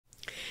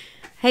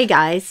Hey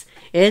guys,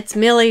 it's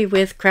Millie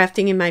with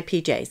Crafting in My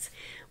PJs.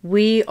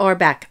 We are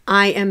back.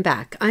 I am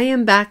back. I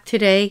am back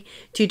today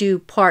to do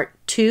part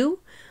 2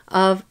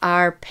 of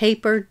our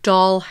paper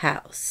doll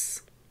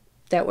house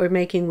that we're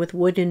making with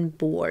wooden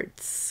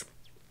boards.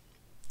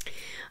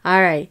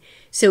 Alright,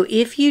 so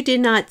if you did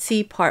not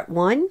see part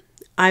 1,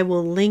 I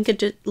will link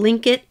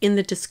it in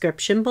the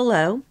description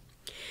below.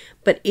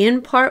 But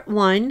in part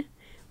 1,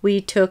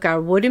 we took our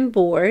wooden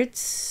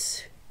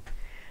boards.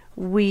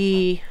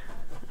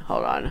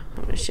 Hold on,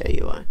 I'm going to show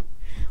you one.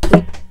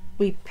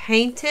 We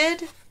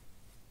painted,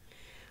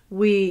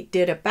 we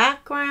did a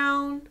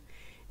background,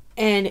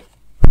 and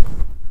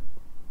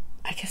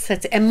I guess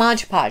that's it. And Mod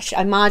Podged.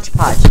 I Mod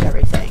Podged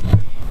everything.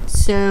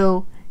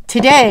 So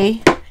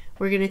today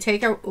we're going to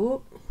take our,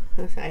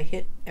 I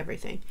hit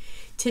everything.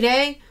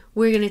 Today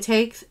we're going to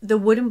take the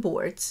wooden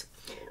boards.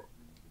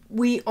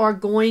 We are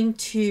going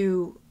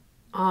to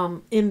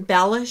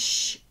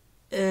embellish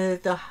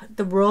the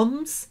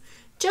rooms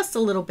just a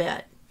little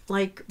bit,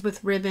 like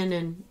with ribbon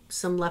and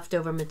some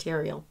leftover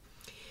material,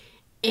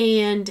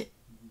 and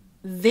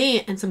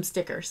some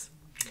stickers.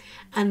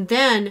 And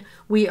then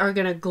we are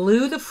going to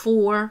glue the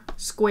 4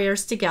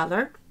 squares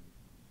together,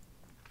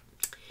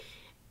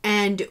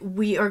 and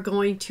we are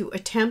going to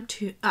attempt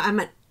to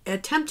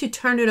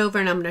turn it over,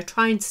 and I'm going to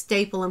try and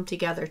staple them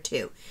together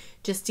too,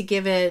 just to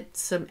give it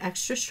some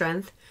extra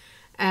strength.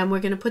 And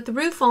we're going to put the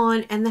roof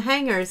on and the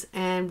hangers,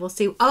 and we'll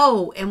see.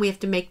 Oh, and we have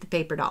to make the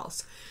paper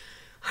dolls.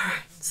 All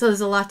right, so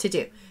there's a lot to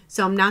do.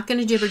 So I'm not going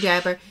to jibber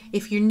jabber.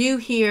 If you're new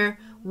here,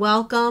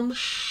 welcome.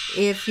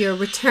 If you're a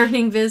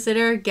returning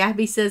visitor,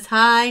 Gabby says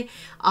hi.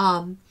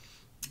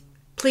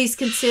 Please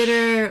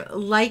consider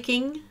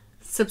liking,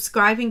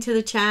 subscribing to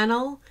the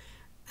channel,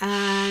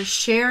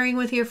 sharing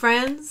with your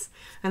friends,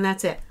 and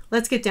that's it.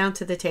 Let's get down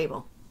to the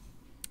table.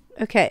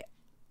 Okay,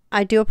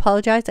 I do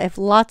apologize. I have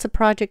lots of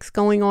projects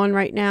going on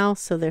right now,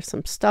 so there's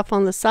some stuff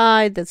on the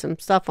side,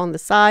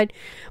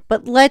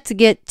 but let's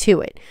get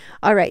to it.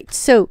 All right,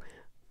 so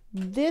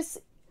this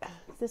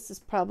is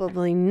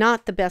probably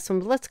not the best one,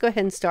 but let's go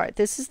ahead and start.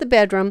 This is the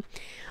bedroom.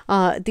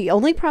 The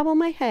only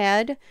problem I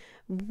had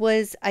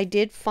was I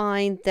did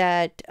find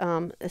that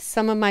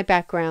some of my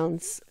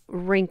backgrounds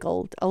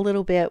wrinkled a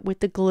little bit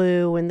with the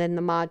glue and then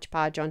the Mod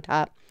Podge on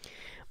top.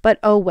 But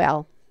oh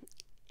well,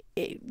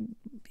 it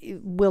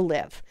will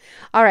live.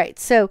 All right,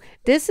 so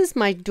this is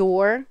my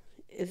door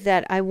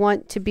that I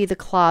want to be the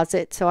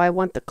closet. So I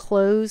want the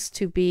clothes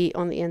to be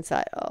on the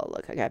inside. Oh,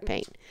 look, I got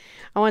paint.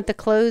 I want the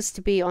clothes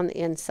to be on the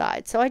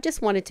inside. So I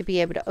just wanted to be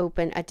able to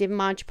open. I did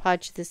Mod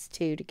Podge this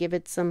too to give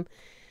it some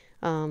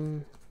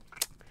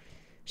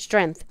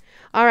strength.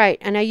 All right,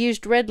 and I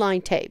used red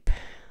line tape.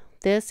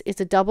 This is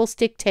a double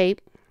stick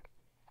tape.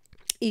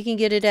 You can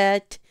get it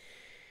at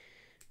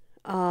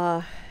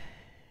Dollar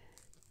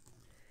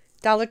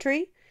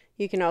Tree.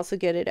 You can also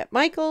get it at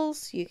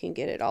Michael's. You can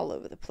get it all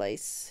over the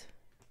place.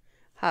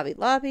 Hobby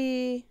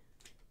Lobby.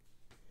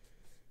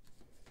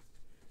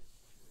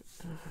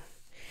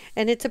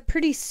 And it's a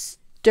pretty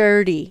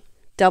sturdy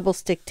double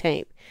stick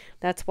tape.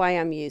 That's why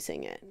I'm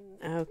using it.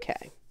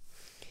 Okay.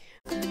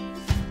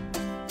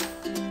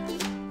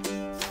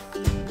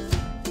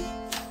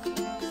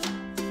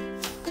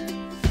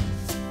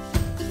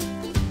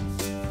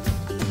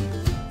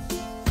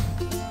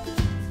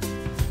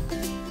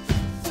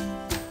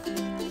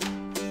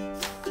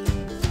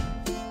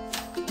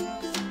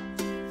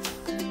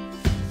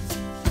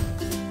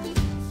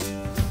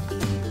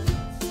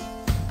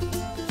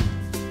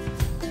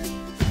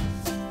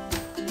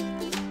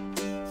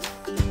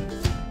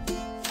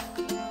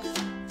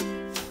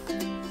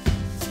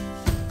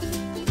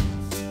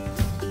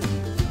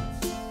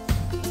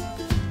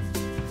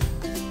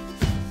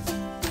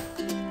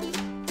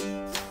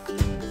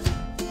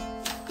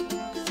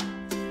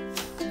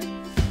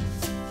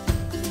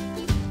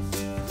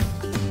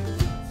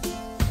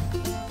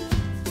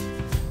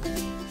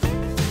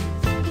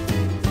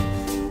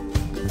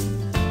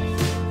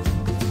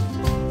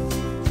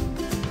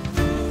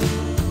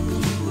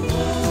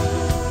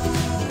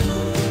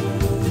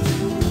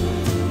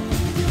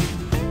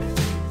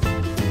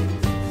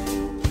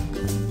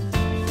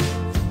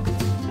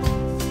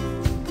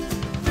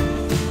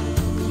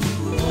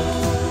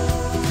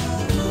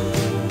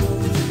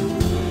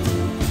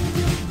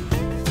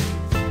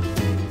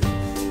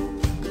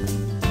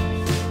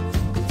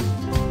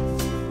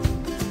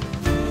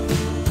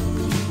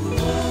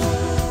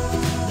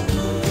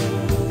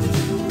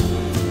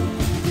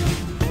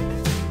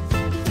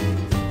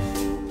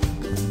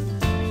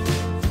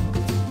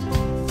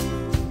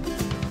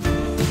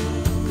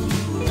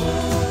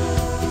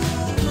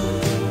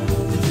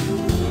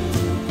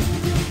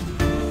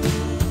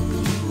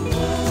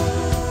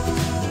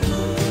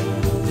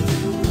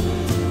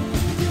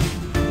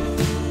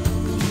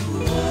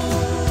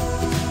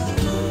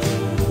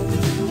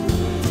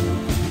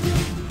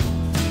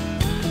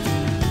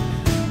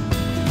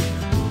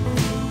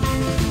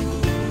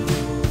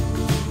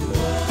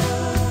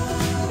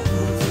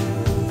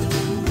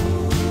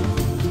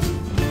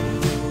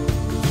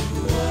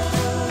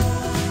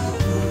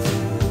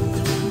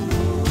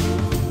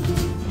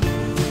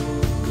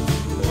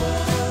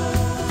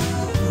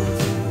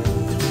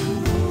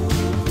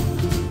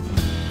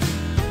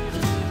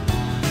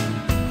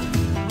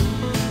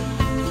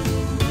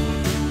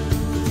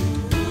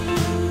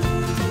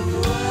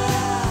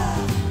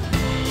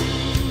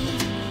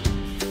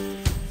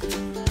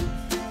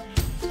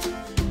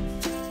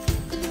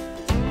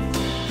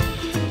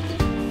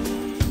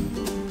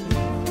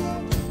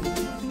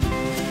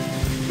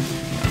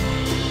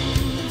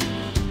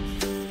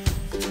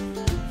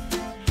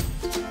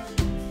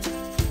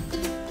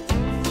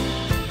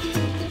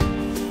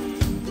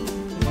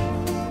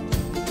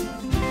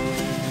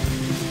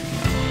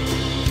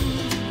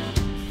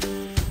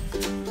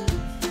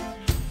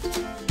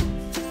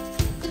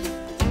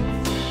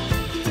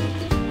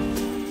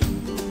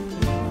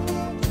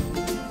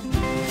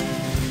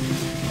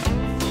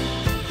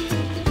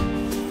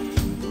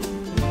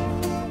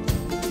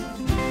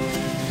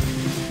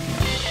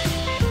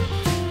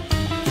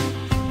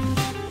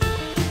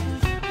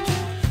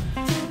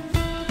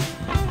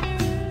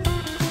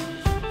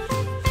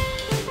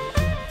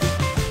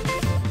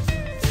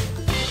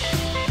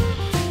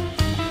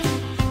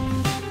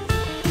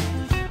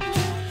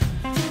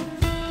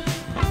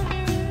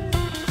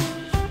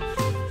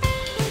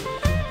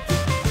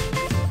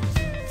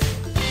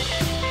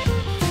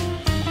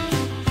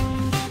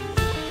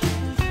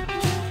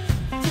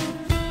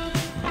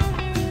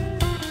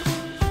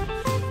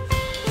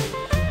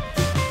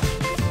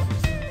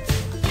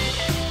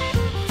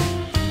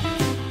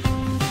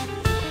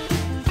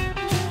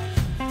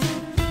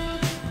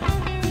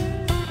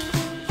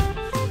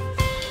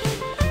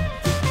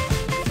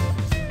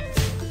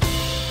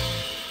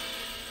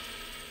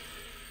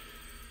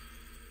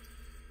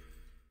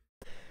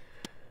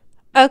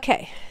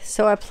 Okay,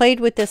 so I played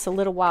with this a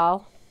little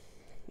while.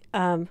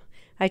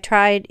 I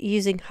tried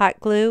using hot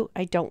glue.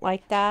 I don't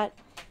like that.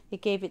 It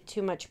gave it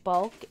too much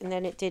bulk and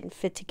then it didn't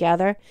fit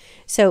together.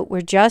 So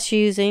we're just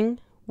using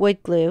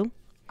wood glue.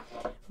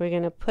 We're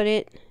going to put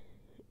it,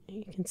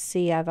 you can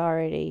see I've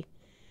already,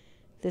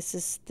 this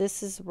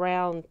is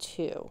round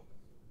 2.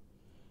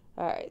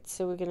 Alright,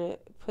 so we're going to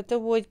put the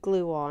wood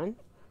glue on.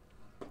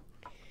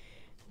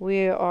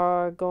 We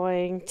are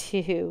going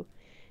to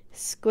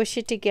squish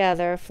it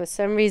together. For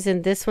some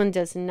reason this one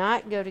does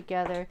not go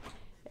together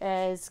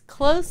as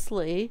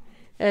closely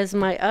as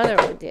my other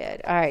one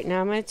did. Alright, now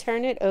I'm going to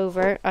turn it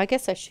over. I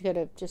guess I should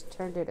have just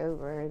turned it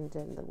over and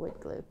then the wood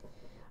glue.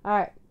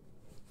 Alright,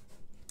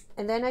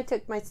 and then I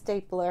took my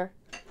stapler,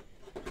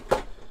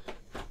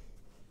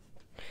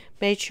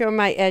 made sure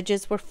my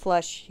edges were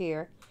flush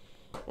here,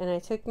 and I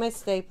took my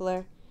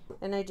stapler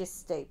and I just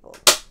stapled.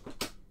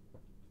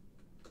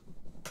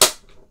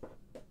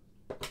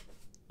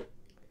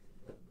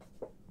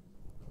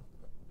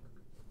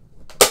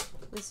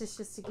 This is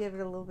just to give it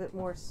a little bit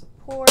more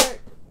support.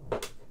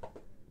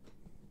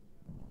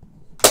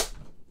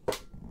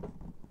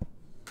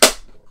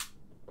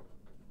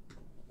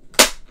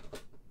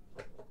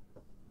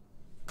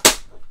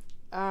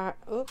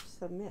 Oops,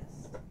 I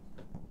missed.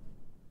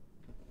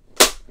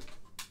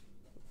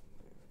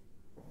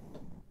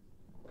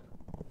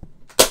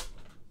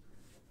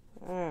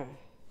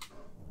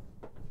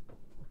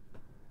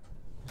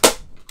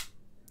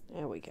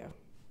 There we go.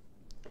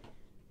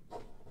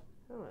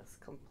 Oh, it's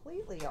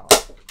completely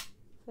off.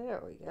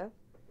 There we go.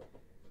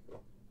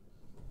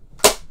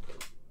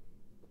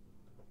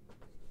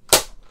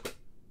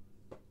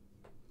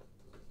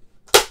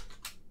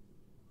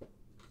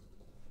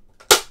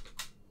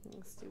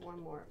 Let's do one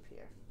more up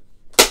here.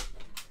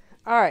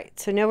 All right,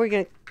 so now we're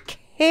going to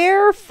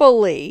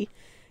carefully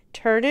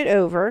turn it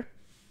over.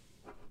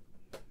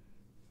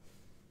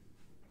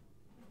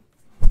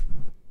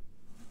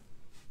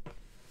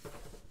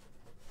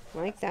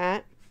 Like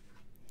that.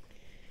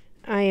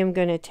 I am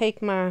going to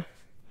take my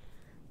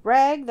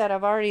rag that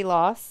I've already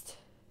lost.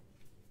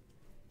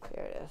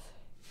 There it is.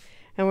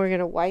 And we're going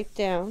to wipe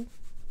down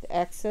the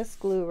excess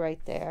glue right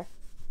there.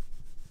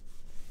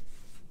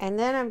 And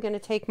then I'm going to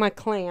take my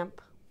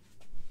clamp.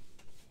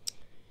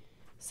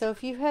 So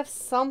if you have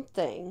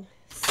something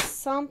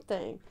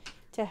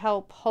to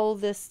help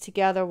hold this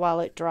together while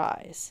it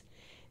dries,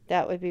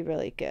 that would be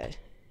really good.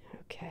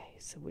 Okay,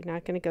 so we're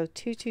not going to go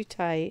too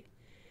tight,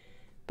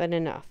 but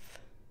enough.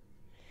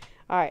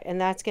 All right, and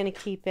that's going to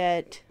keep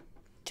it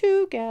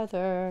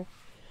together.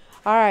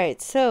 All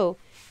right, so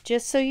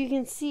just so you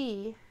can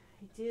see,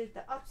 I did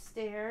the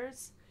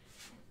upstairs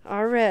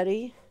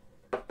already.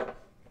 And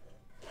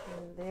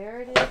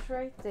there it is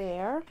right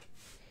there.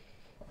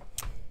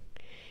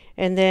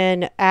 And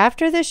then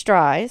after this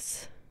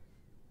dries,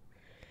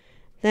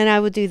 then I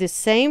would do the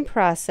same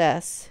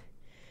process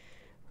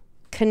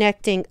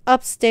connecting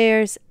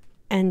upstairs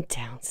and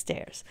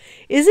downstairs.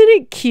 Isn't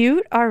it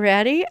cute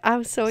already?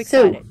 I'm so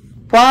excited. So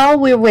while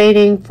we're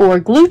waiting for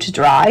glue to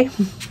dry,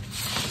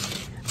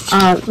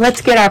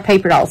 let's get our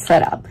paper dolls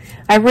set up.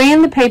 I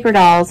ran the paper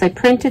dolls, I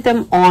printed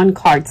them on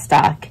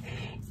cardstock,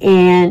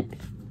 and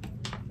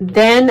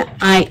then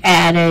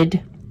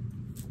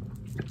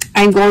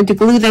I'm going to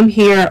glue them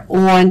here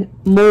on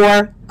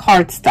more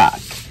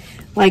cardstock,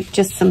 like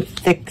just some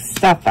thick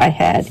stuff I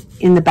had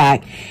in the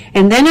back.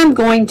 And then I'm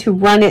going to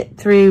run it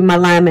through my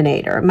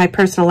laminator, my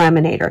personal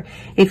laminator.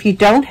 If you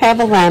don't have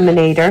a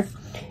laminator,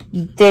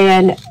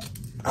 then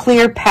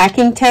clear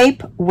packing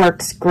tape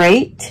works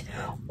great,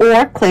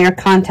 or clear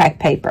contact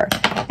paper.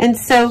 And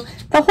so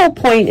the whole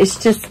point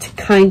is just to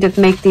kind of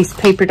make these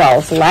paper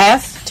dolls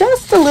last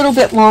just a little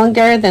bit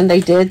longer than they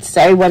did,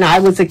 say, when I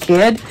was a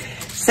kid.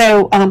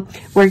 So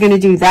we're going to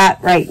do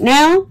that right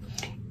now.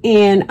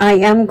 And I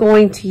am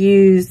going to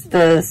use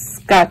the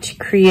Scotch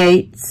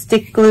Create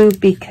stick glue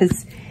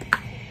because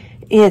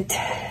it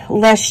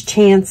less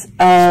chance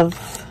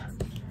of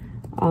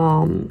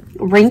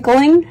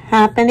wrinkling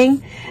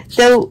happening.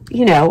 So,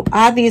 you know,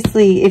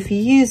 obviously if you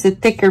use a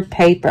thicker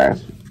paper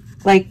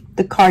like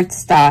the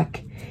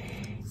cardstock,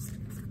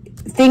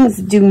 things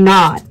do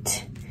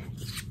not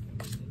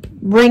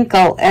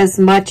wrinkle as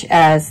much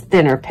as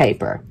thinner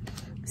paper.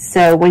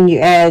 So when you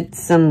add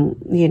some,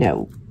 you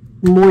know,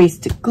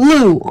 moist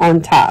glue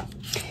on top.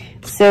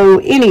 So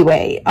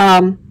anyway,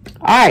 all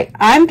right,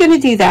 I'm going to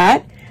do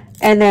that.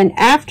 And then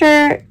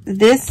after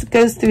this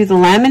goes through the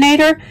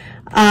laminator,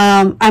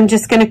 I'm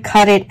just going to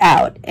cut it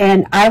out.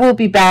 And I will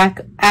be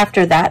back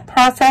after that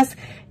process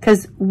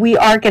because we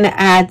are going to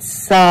add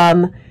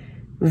some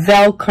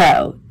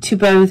Velcro to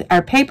both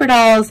our paper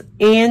dolls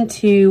and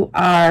to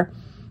our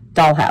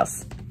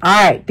dollhouse.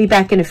 All right, be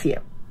back in a few.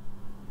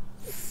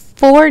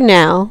 For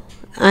now,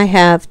 I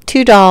have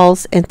 2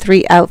 dolls and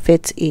 3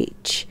 outfits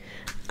each.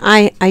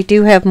 I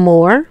do have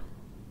more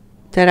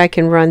that I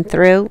can run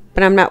through,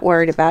 but I'm not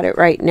worried about it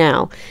right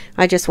now.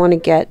 I just want to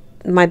get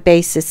my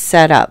bases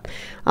set up.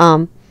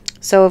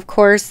 So of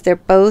course they're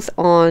both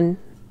on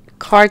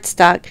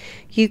cardstock,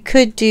 you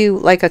could do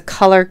like a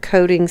color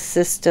coding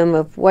system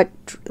of what,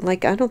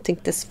 like, I don't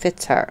think this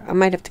fits her. I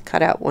might have to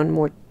cut out one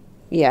more.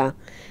 Yeah, I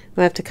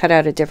might have to cut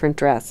out a different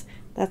dress.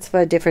 That's for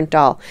a different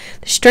doll.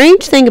 The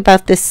strange thing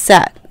about this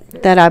set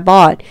that I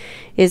bought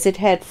is it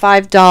had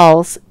 5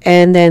 dolls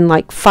and then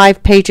like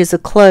 5 pages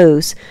of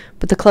clothes,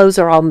 but the clothes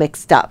are all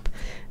mixed up.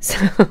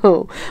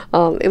 So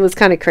it was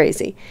kind of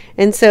crazy.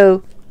 And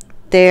so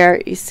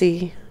there, you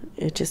see,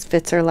 it just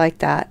fits her like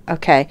that.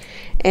 Okay.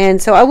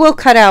 And so I will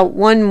cut out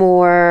one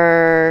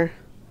more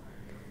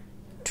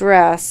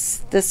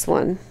dress, this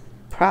one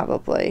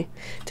probably,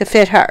 to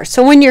fit her.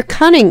 So when you're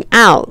cutting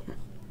out,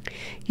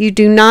 you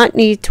do not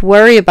need to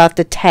worry about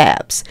the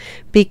tabs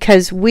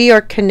because we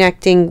are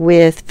connecting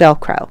with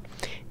Velcro.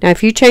 Now,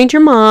 if you change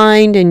your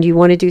mind and you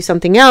want to do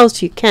something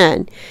else, you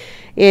can.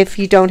 If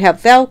you don't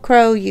have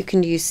Velcro, you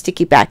can use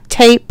sticky back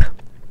tape,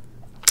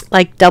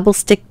 like double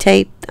stick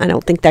tape. I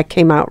don't think that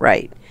came out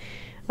right.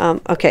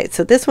 Okay,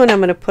 so this one I'm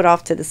going to put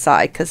off to the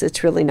side because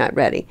it's really not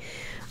ready.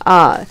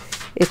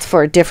 It's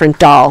for a different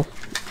doll.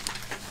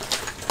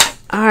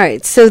 All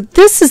right, so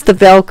this is the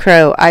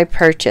Velcro I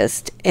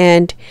purchased,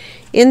 and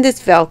in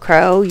this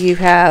Velcro you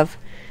have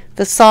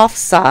the soft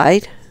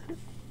side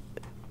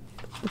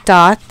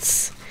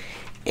dots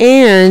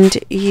and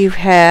you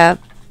have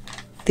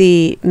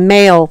the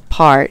male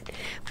part,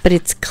 but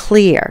it's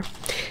clear.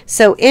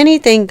 So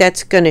anything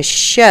that's going to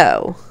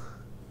show,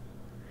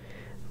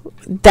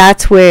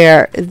 that's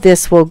where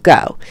this will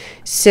go.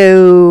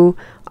 So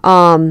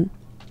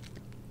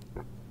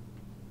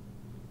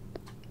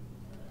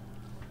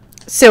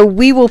so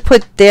we will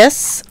put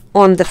this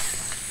on the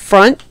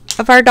front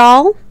of our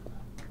doll.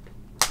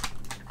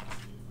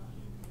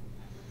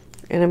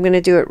 And I'm going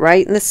to do it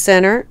right in the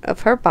center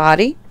of her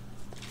body.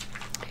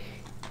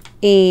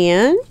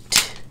 And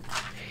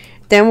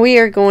then we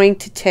are going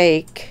to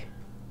take,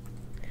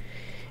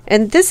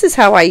 and this is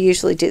how I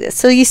usually do this.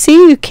 So you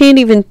see, you can't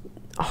even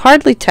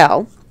hardly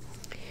tell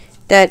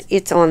that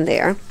it's on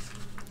there.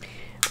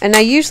 And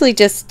I usually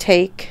just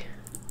take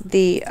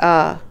the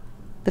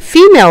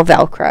female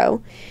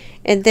Velcro,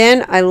 and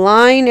then I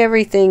line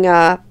everything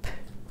up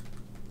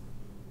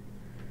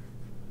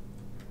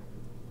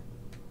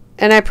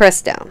and I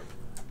press down.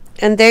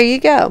 And there you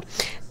go.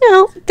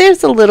 Now,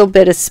 there's a little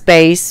bit of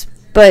space,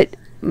 but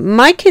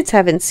my kids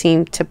haven't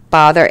seemed to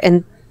bother,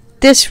 and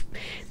this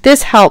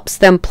helps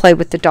them play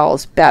with the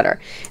dolls better.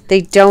 They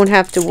don't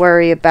have to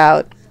worry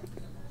about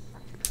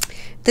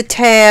the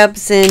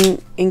tabs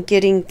and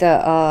getting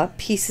the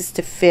pieces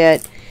to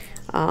fit.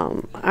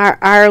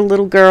 Our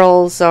little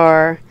girls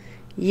are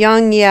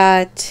young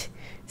yet,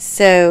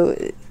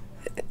 so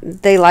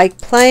they like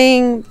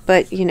playing,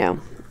 but you know,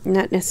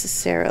 not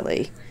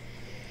necessarily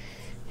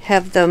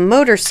have the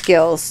motor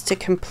skills to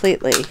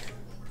completely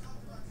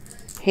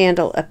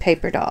handle a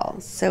paper doll.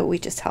 So we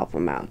just help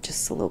them out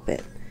just a little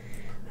bit.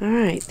 All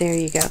right, there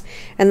you go.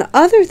 And the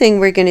other thing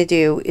we're going to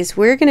do is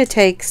we're going to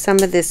take some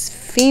of this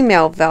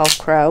female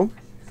Velcro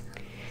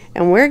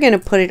and we're going to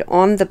put it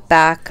on the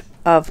back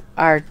of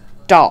our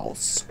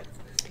dolls.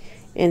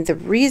 And the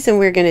reason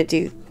we're going to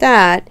do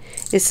that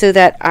is so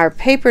that our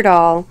paper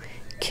doll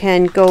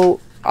can go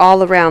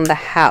all around the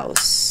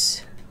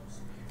house.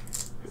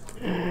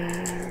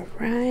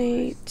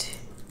 Right,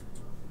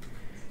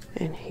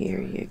 and here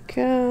you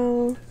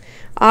go.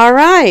 All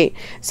right,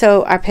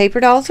 so our paper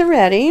dolls are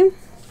ready.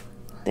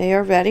 They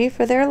are ready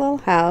for their little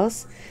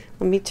house.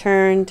 Let me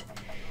turn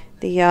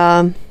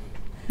the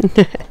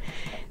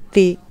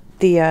the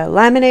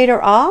laminator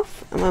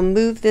off. I'm gonna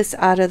move this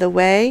out of the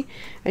way.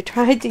 I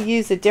tried to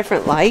use a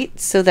different light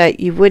so that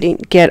you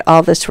wouldn't get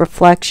all this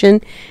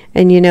reflection,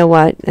 and you know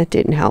what, that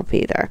didn't help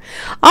either.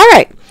 All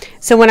right,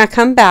 so when I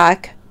come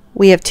back,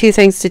 we have 2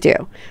 things to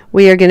do.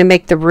 We are going to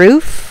make the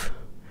roof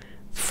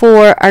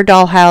for our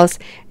dollhouse,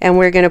 and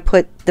we're going to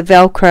put the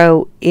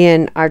Velcro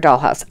in our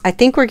dollhouse. I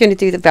think we're going to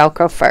do the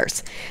Velcro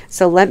first.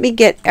 So let me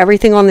get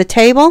everything on the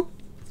table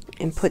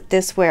and put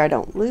this where I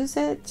don't lose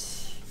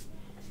it,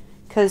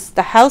 because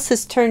the house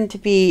has turned to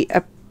be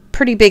a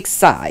pretty big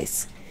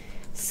size.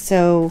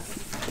 So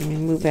let me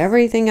move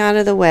everything out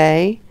of the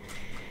way,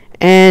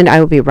 and I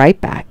will be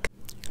right back.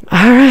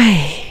 All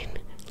right.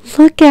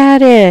 Look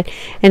at it,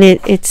 and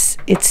it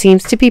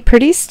seems to be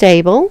pretty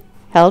stable,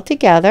 held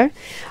together.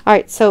 All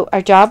right, so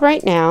our job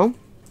right now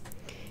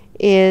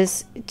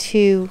is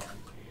to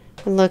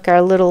look, our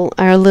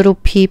little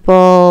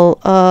people.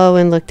 Oh,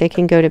 and look, they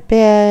can go to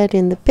bed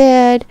in the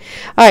bed.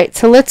 All right,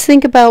 so let's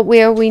think about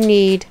where we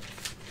need.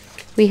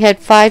 We had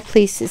 5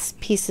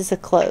 pieces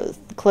of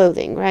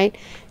clothing, right?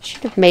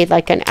 Should have made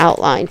like an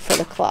outline for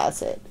the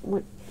closet.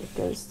 It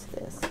goes to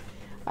this.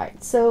 All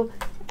right, so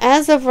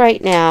as of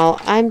right now,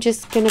 I'm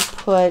just going to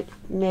put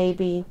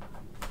maybe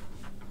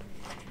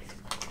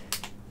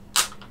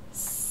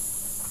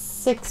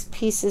 6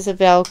 pieces of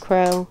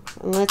Velcro.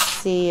 And let's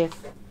see if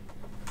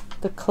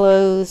the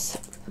clothes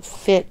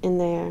fit in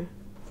there.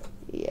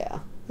 Yeah,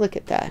 look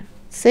at that.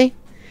 See?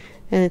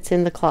 And it's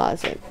in the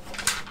closet.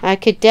 I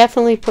could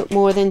definitely put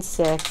more than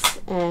 6,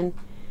 and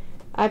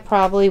I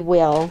probably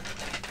will.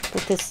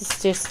 But this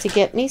is just to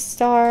get me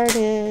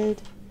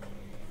started.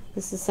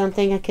 This is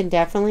something I can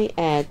definitely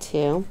add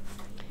to.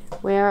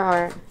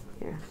 Here,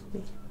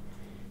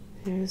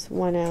 there's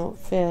one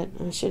outfit.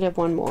 I should have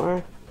one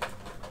more.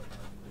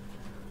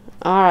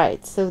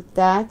 Alright, so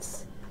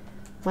that's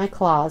my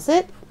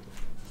closet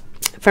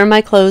for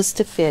my clothes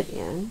to fit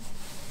in.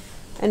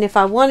 And if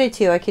I wanted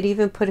to, I could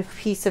even put a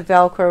piece of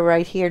Velcro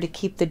right here to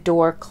keep the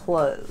door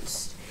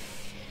closed.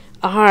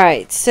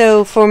 Alright,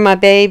 so for my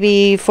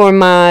baby, for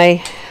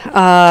my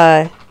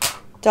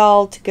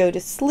doll to go to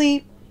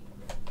sleep,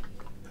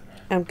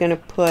 I'm going to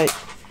put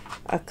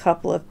a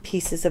couple of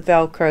pieces of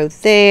Velcro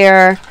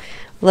there.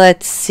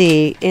 Let's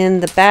see, in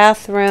the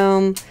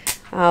bathroom,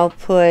 I'll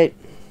put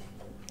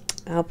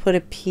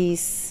a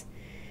piece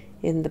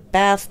in the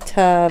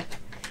bathtub.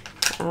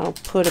 I'll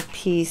put a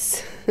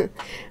piece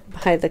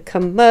by the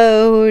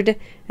commode,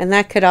 and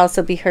that could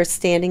also be her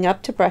standing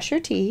up to brush her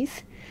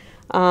teeth.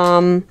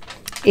 In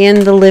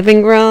the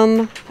living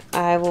room,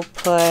 I will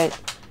put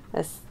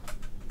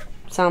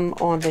some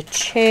on the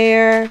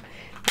chair.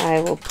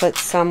 I will put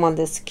some on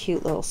this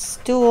cute little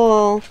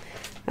stool.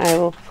 I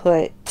will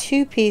put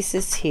 2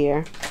 pieces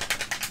here.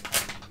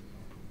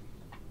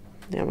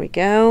 There we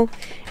go.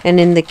 And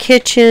in the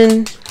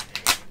kitchen,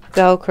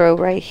 Velcro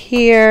right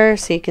here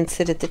so you can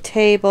sit at the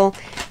table.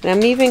 And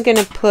I'm even going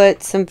to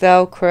put some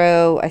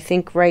Velcro, I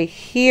think, right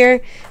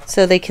here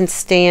so they can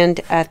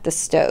stand at the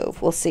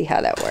stove. We'll see how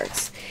that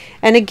works.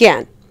 And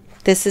again,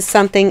 this is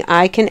something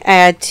I can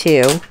add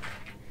to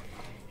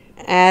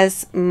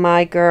as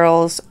my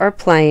girls are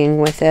playing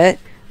with it,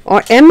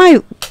 and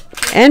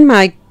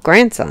my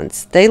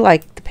grandsons. They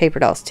like the paper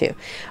dolls too.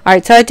 All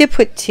right, so I did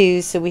put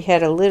 2, so we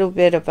had a little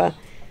bit of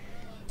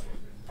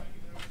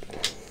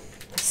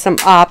some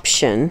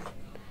option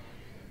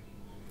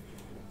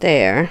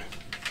there.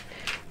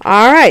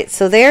 All right,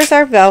 so there's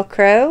our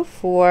Velcro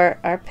for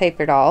our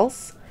paper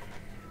dolls.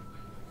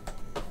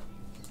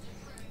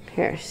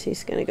 Here,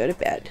 she's gonna go to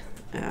bed.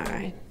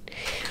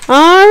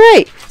 All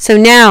right, so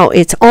now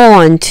it's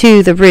on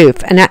to the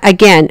roof. And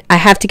again, I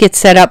have to get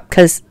set up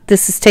because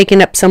this is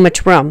taking up so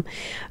much room.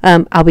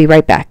 I'll be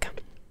right back.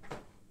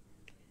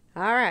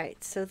 All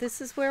right, so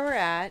this is where we're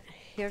at.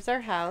 Here's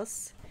our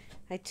house.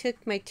 I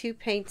took my 2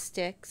 paint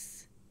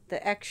sticks,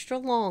 the extra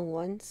long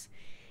ones,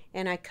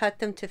 and I cut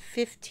them to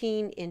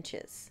 15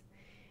 inches.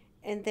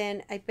 And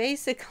then I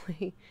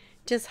basically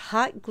just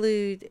hot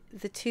glued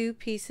the 2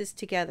 pieces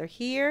together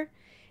here,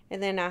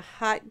 and then I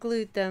hot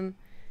glued them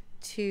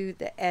to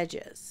the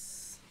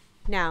edges.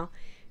 Now,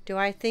 do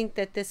I think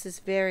that this is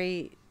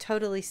very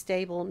totally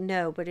stable?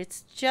 No, but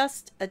it's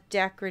just a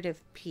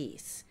decorative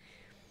piece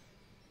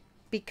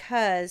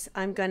because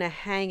I'm going to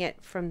hang it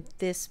from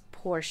this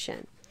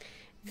portion.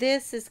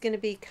 This is going to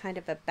be kind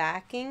of a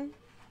backing,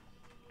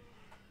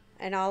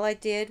 and all I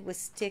did was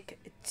stick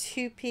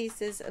 2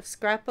 pieces of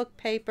scrapbook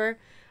paper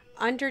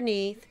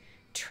underneath,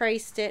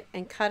 traced it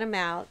and cut them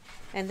out,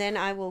 and then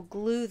I will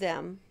glue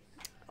them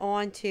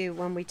onto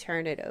when we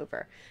turn it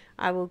over.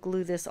 I will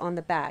glue this on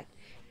the back.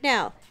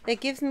 Now, that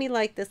gives me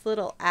like this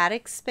little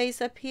attic space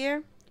up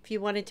here. If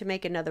you wanted to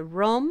make another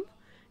room,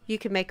 you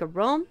could make a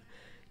room.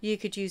 You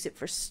could use it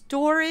for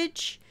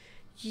storage.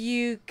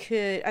 You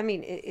could, I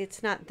mean,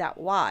 it's not that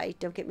wide,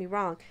 don't get me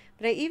wrong,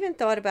 but I even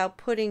thought about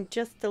putting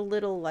just a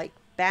little like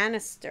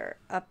banister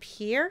up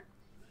here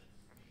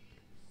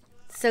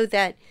so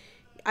that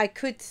I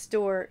could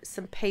store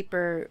some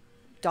paper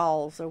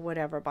dolls or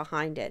whatever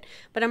behind it.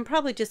 But I'm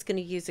probably just going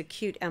to use a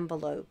cute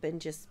envelope and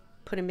just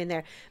put them in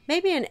there.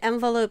 Maybe an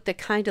envelope that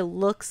kind of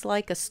looks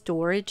like a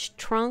storage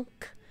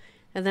trunk,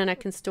 and then I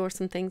can store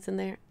some things in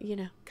there, you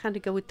know, kind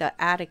of go with the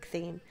attic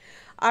theme.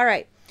 All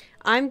right,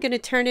 I'm going to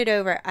turn it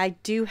over. I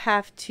do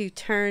have to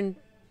turn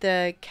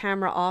the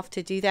camera off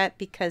to do that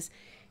because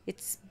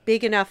it's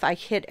big enough I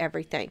hit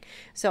everything.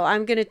 So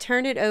I'm going to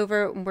turn it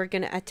over, and we're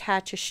going to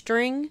attach a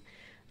string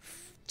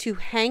to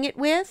hang it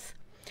with.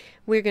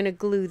 We're going to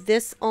glue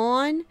this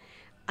on.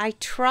 I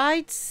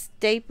tried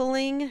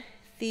stapling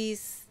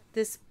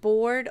this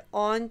board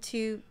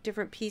onto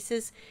different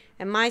pieces,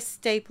 and my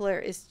stapler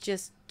is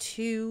just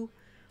too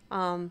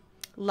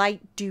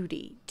light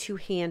duty to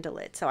handle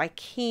it. So I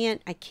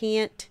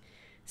can't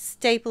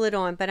staple it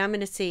on, but I'm going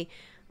to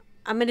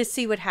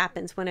see what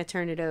happens when I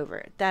turn it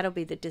over. That'll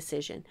be the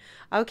decision.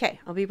 Okay,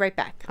 I'll be right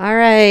back. All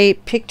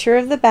right, picture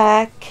of the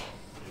back.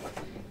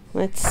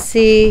 Let's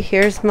see.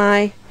 Here's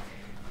my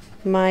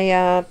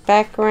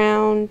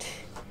background,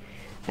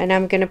 and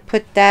I'm going to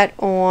put that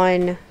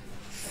on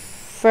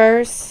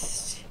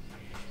first.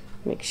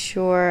 Make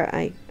sure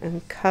I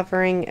am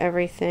covering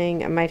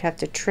everything. I might have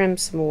to trim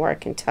some more, I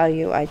can tell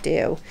you I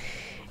do.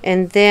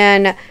 And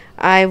then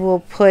I will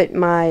put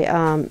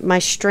my my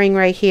string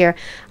right here.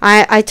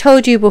 I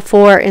told you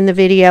before in the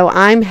video,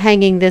 I'm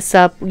hanging this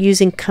up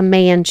using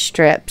command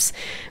strips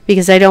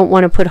because I don't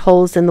want to put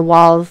holes in the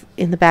wall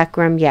in the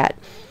background yet.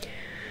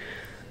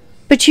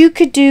 But you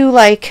could do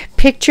like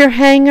picture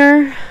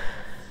hanger,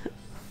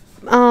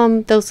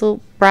 those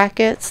little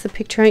brackets, the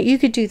picture hanger. You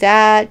could do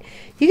that.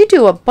 You could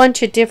do a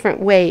bunch of different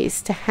ways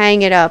to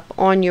hang it up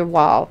on your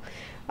wall.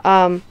 But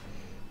I'm going to show you how I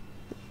do it.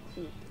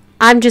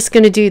 I'm just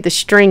going to do the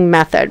string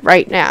method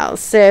right now.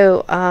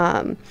 So,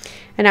 and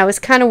I was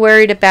kind of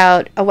worried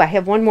about, oh, I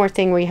have one more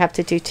thing we have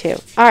to do too.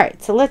 All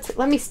right, so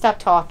let me stop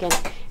talking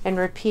and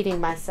repeating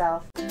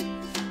myself.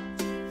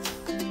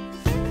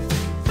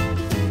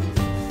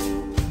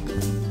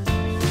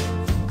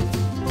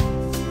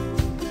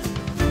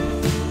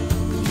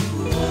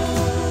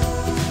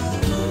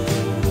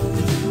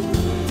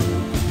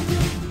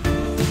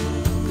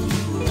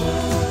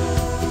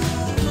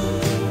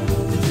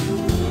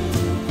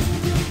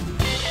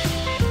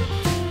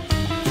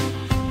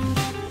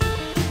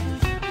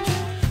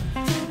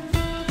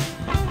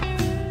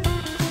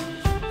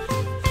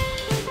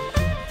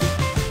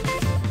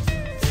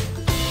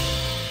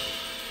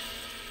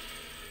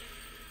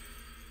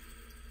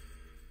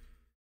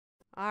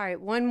 All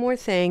right, one more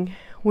thing.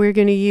 We're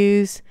going to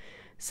use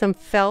some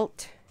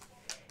felt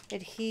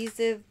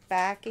adhesive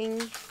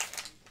backing.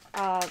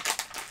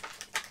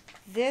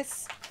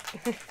 This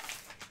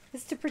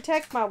is to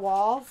protect my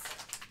walls,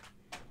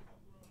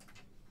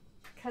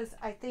 because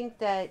I think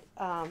that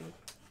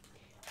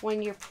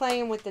when you're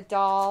playing with the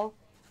doll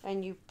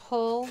and you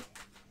pull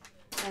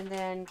and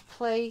then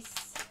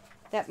place,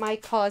 that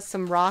might cause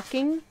some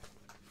rocking.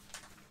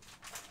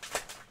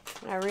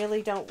 And I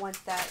really don't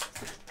want that.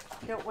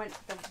 You don't want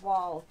the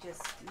wall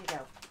just, you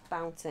know,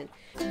 bouncing.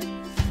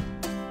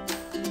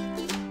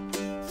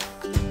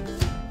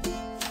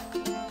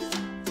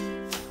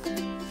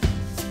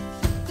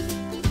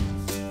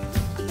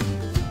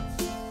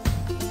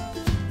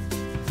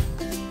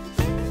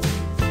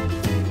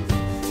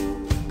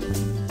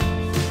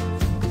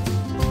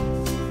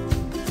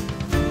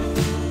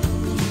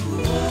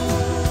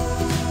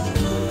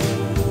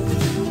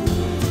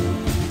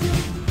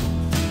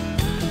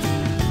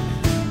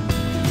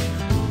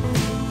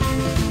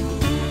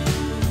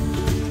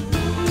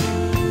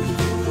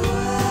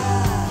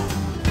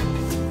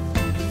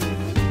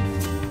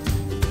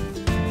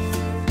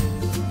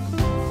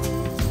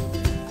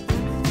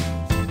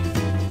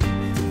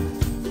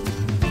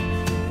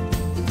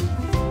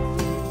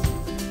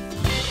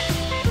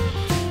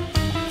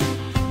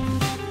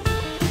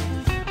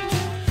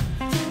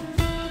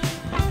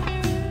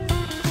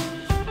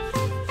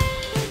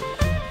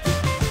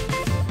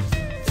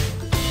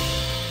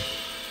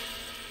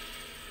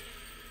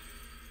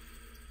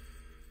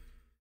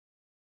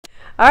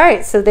 All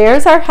right, so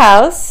there's our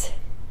house.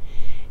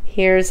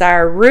 Here's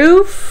our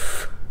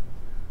roof.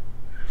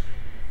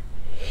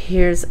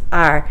 Here's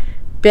our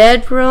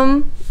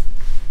bedroom.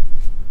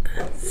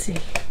 Let's see,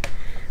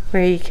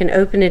 where you can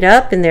open it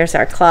up, and there's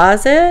our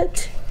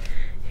closet.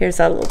 Here's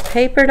our little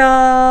paper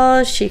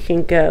doll. She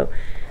can go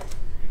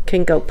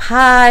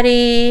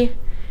potty.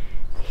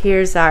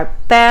 Here's our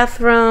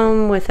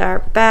bathroom with our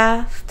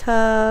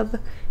bathtub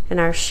and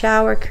our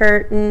shower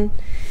curtain.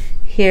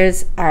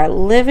 Here's our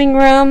living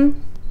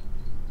room.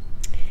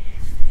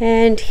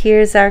 And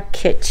here's our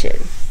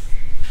kitchen.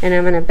 And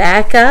I'm going to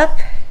back up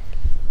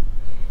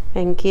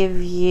and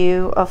give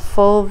you a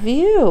full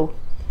view.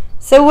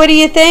 So what do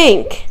you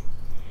think?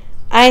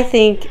 I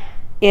think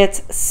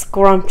it's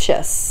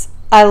scrumptious.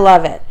 I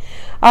love it.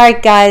 All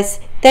right, guys.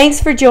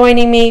 Thanks for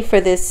joining me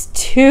for this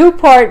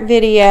 2-part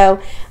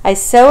video. I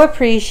so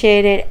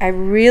appreciate it. I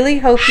really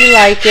hope you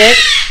like it.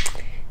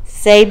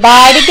 Say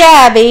bye to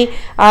Gabby.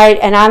 All right,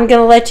 and I'm going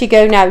to let you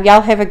go now.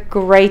 Y'all have a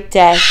great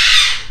day.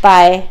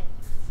 Bye.